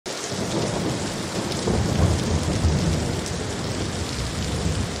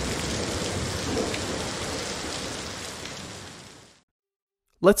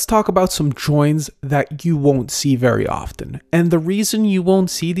Let's talk about some joins that you won't see very often. And the reason you won't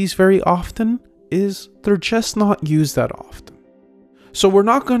see these very often is they're just not used that often. So we're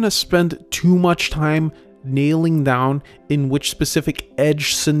not going to spend too much time nailing down in which specific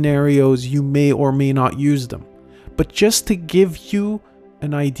edge scenarios you may or may not use them. But just to give you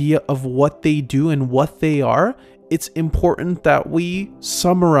an idea of what they do and what they are, it's important that we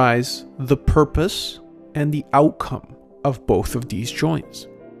summarize the purpose and the outcome of both of these joins.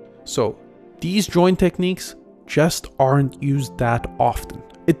 So these join techniques just aren't used that often.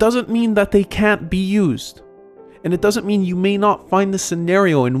 It doesn't mean that they can't be used. And it doesn't mean you may not find the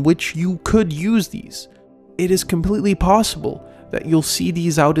scenario in which you could use these. It is completely possible that you'll see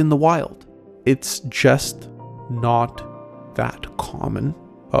these out in the wild. It's just not that common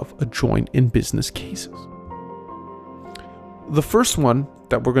of a join in business cases. The first one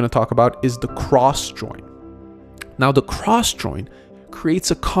that we're going to talk about is the cross join. Now the cross join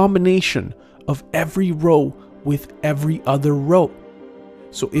creates a combination of every row with every other row.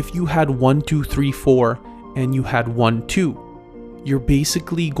 So if you had 1, 2, 3, 4 and you had 1, 2, you're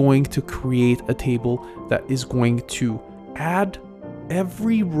basically going to create a table that is going to add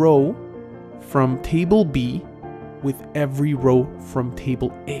every row from table B with every row from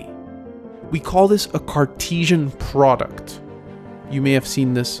table A. We call this a Cartesian product. You may have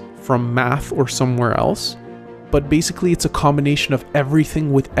seen this from math or somewhere else, but basically it's a combination of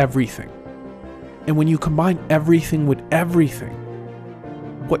everything with everything. And when you combine everything with everything,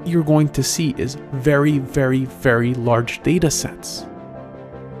 what you're going to see is very, very, very large data sets.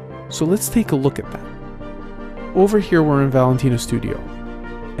 So let's take a look at that. Over here, we're in Valentina Studio.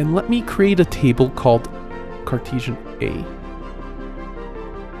 And let me create a table called Cartesian A.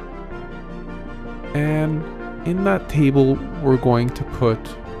 And in that table, we're going to put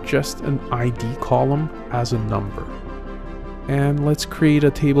just an ID column as a number. And let's create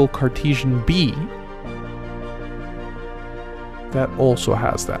a table Cartesian B that also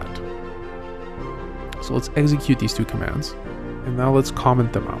has that. So let's execute these two commands. And now let's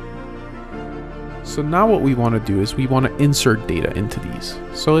comment them out. So now what we want to do is we want to insert data into these.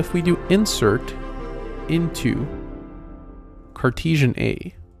 So if we do insert into Cartesian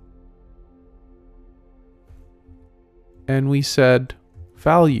A, and we said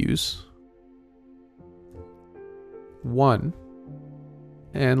values 1,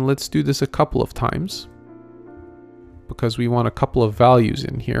 and let's do this a couple of times because we want a couple of values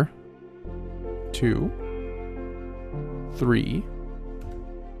in here. 2, 3,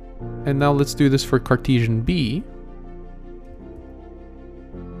 and now let's do this for Cartesian B,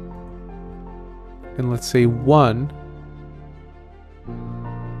 and let's say 1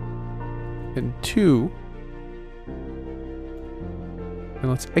 and 2, and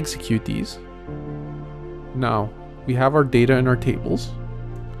let's execute these. Now we have our data in our tables,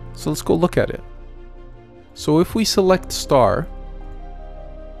 so let's go look at it. So if we select star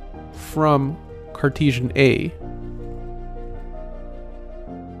from Cartesian A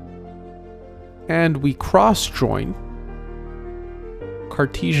and we cross join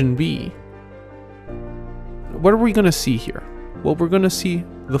Cartesian B, what are we going to see here? Well, we're going to see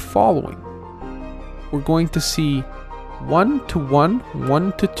the following. We're going to see 1 to 1,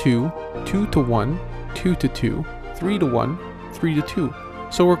 1 to 2, 2 to 1, 2 to 2, 3 to 1, 3 to 2.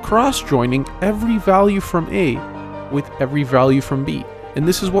 So we're cross-joining every value from A with every value from B. And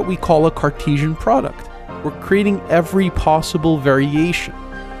this is what we call a Cartesian product. We're creating every possible variation.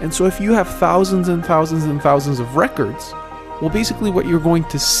 And so if you have thousands and thousands and thousands of records, well, basically what you're going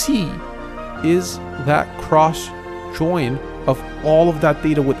to see is that cross-join of all of that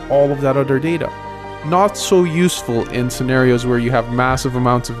data with all of that other data. Not so useful in scenarios where you have massive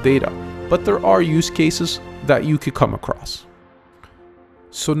amounts of data, but there are use cases that you could come across.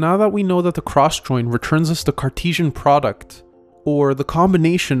 So now that we know that the cross join returns us the Cartesian product, or the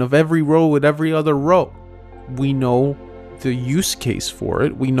combination of every row with every other row, we know the use case for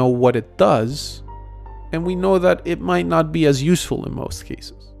it, we know what it does, and we know that it might not be as useful in most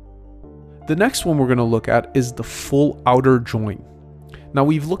cases. The next one we're going to look at is the full outer join. Now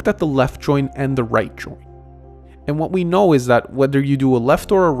we've looked at the left join and the right join. And what we know is that whether you do a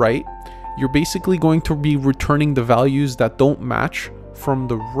left or a right, you're basically going to be returning the values that don't match from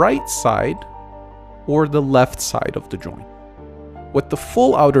the right side or the left side of the join. What the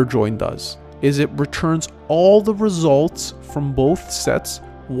full outer join does is it returns all the results from both sets,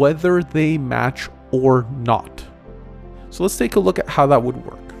 whether they match or not. So let's take a look at how that would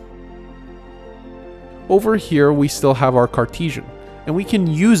work. Over here, we still have our Cartesian, and we can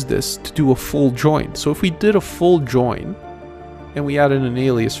use this to do a full join. So if we did a full join, and we added an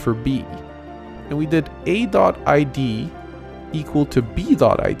alias for B, and we did a.id equal to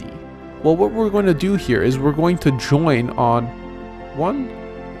b.id. Well, what we're going to do here is we're going to join on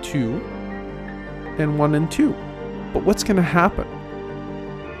 1, 2, and 1 and 2. But what's going to happen?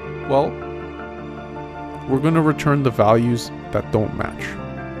 Well, we're going to return the values that don't match.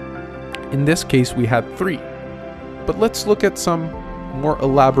 In this case, we had 3. But let's look at some more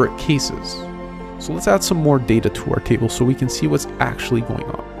elaborate cases. So let's add some more data to our table so we can see what's actually going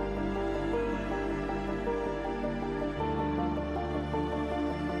on.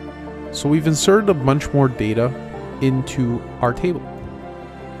 So we've inserted a bunch more data into our table.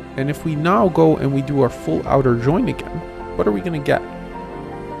 And if we now go and we do our full outer join again, what are we going to get?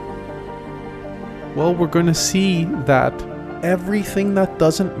 Well, we're going to see that everything that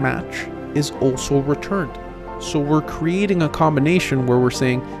doesn't match is also returned. So we're creating a combination where we're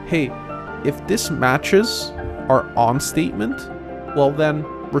saying, hey, if this matches our on statement, well then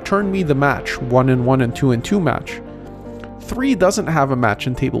return me the match, 1 and 1 and 2 and 2 match. 3 doesn't have a match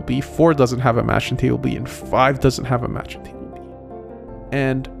in table B, 4 doesn't have a match in table B, and 5 doesn't have a match in table B.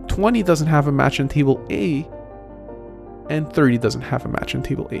 And 20 doesn't have a match in table A, and 30 doesn't have a match in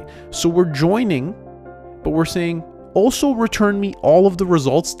table A. So we're joining, but we're saying also return me all of the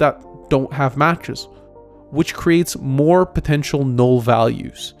results that don't have matches, which creates more potential null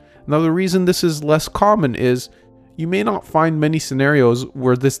values. Now, the reason this is less common is you may not find many scenarios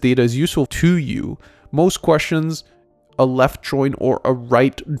where this data is useful to you. Most questions, a left join or a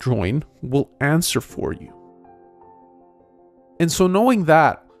right join will answer for you. And so knowing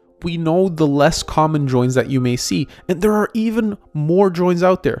that, we know the less common joins that you may see. And there are even more joins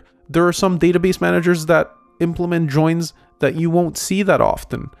out there. There are some database managers that implement joins that you won't see that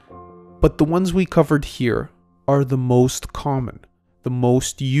often. But the ones we covered here are the most common, the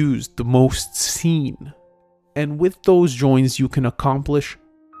most used, the most seen. And with those joins, you can accomplish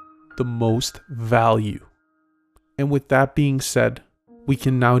the most value. And with that being said, we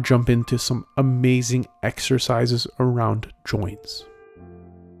can now jump into some amazing exercises around joins.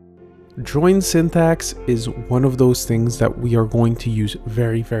 Join syntax is one of those things that we are going to use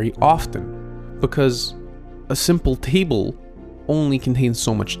very, very often because a simple table only contains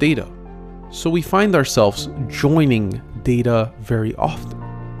so much data. So we find ourselves joining data very often.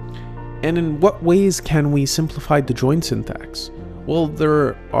 And in what ways can we simplify the join syntax? Well,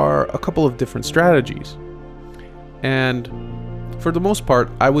 there are a couple of different strategies. And for the most part,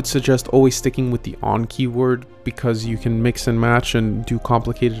 I would suggest always sticking with the on keyword because you can mix and match and do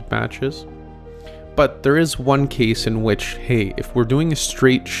complicated matches. But there is one case in which, hey, if we're doing a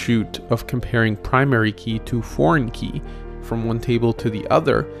straight shoot of comparing primary key to foreign key from one table to the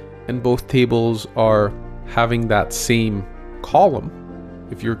other, and both tables are having that same column,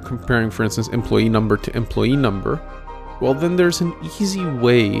 if you're comparing, for instance, employee number to employee number, well, then there's an easy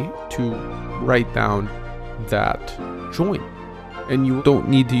way to write down that join. And you don't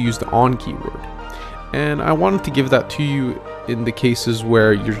need to use the on keyword. And I wanted to give that to you in the cases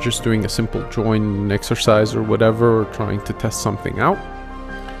where you're just doing a simple join exercise or whatever, or trying to test something out.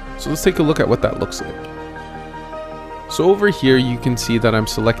 So let's take a look at what that looks like. So over here, you can see that I'm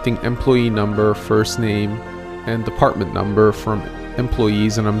selecting employee number, first name, and department number from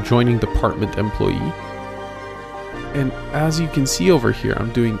employees, and I'm joining department employee. And as you can see over here,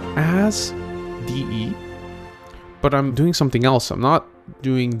 I'm doing as DE, but I'm doing something else. I'm not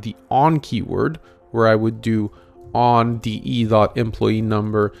doing the on keyword where I would do on DE.employee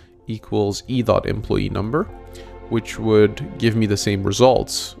number equals E.employee number, which would give me the same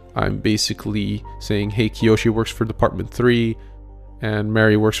results. I'm basically saying, hey, Kiyoshi works for department 3 and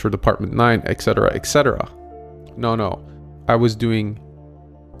Mary works for department 9, etc., etc. No, I was doing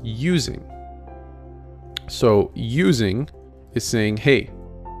using. So using is saying, hey,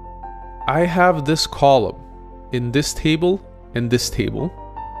 I have this column in this table and this table.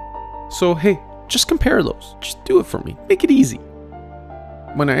 So, hey, just compare those. Just do it for me. Make it easy.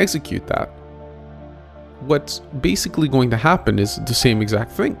 When I execute that, what's basically going to happen is the same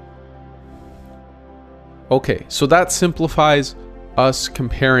exact thing. Okay, so that simplifies us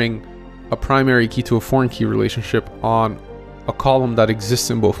comparing a primary key to a foreign key relationship on a column that exists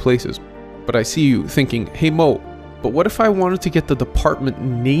in both places. But I see you thinking, hey Mo, but what if I wanted to get the department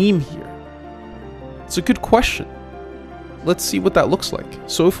name here? It's a good question. Let's see what that looks like.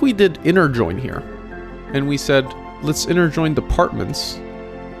 So if we did inner join here, and we said, let's inner join departments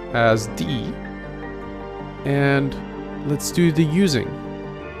as D, and let's do the using.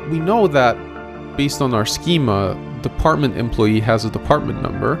 We know that based on our schema, department employee has a department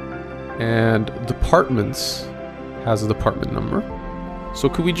number, and departments has a department number. So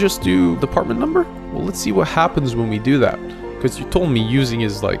could we just do department number? Well, let's see what happens when we do that. Because you told me using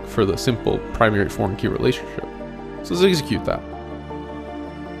is like for the simple primary foreign key relationship. So let's execute that.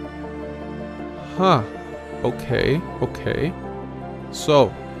 Huh. Okay. So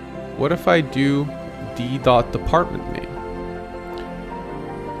what if I do d.department name?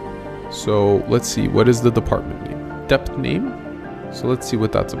 So let's see, what is the department name? Depth name? So let's see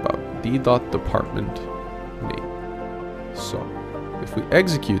what that's about. d.department name. So if we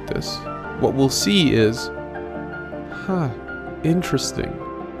execute this, what we'll see is, interesting.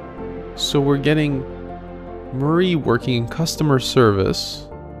 So we're getting Marie working in customer service,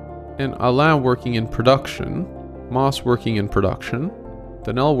 and Alain working in production, Moss working in production,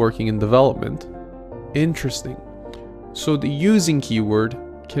 Danelle working in development. Interesting. So the using keyword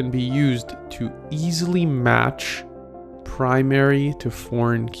can be used to easily match primary to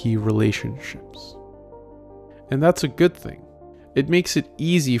foreign key relationships. And that's a good thing. It makes it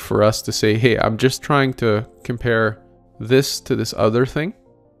easy for us to say, hey, I'm just trying to compare this to this other thing.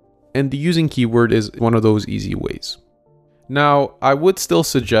 And the using keyword is one of those easy ways. Now, I would still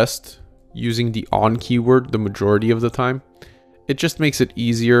suggest using the on keyword the majority of the time. It just makes it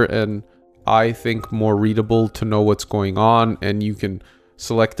easier and I think more readable to know what's going on, and you can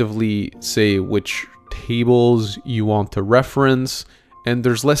selectively say which tables you want to reference, and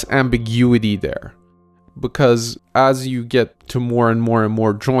there's less ambiguity there. Because as you get to more and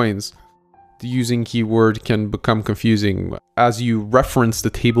more joins, the using keyword can become confusing. As you reference the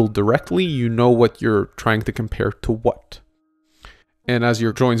table directly, you know what you're trying to compare to what. And as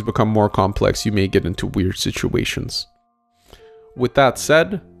your joins become more complex, you may get into weird situations. With that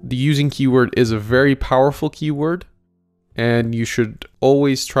said, the using keyword is a very powerful keyword, and you should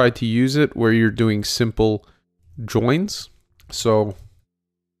always try to use it where you're doing simple joins. So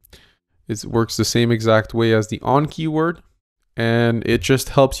it works the same exact way as the on keyword, and it just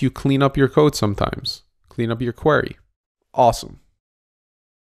helps you clean up your code sometimes, clean up your query. Awesome.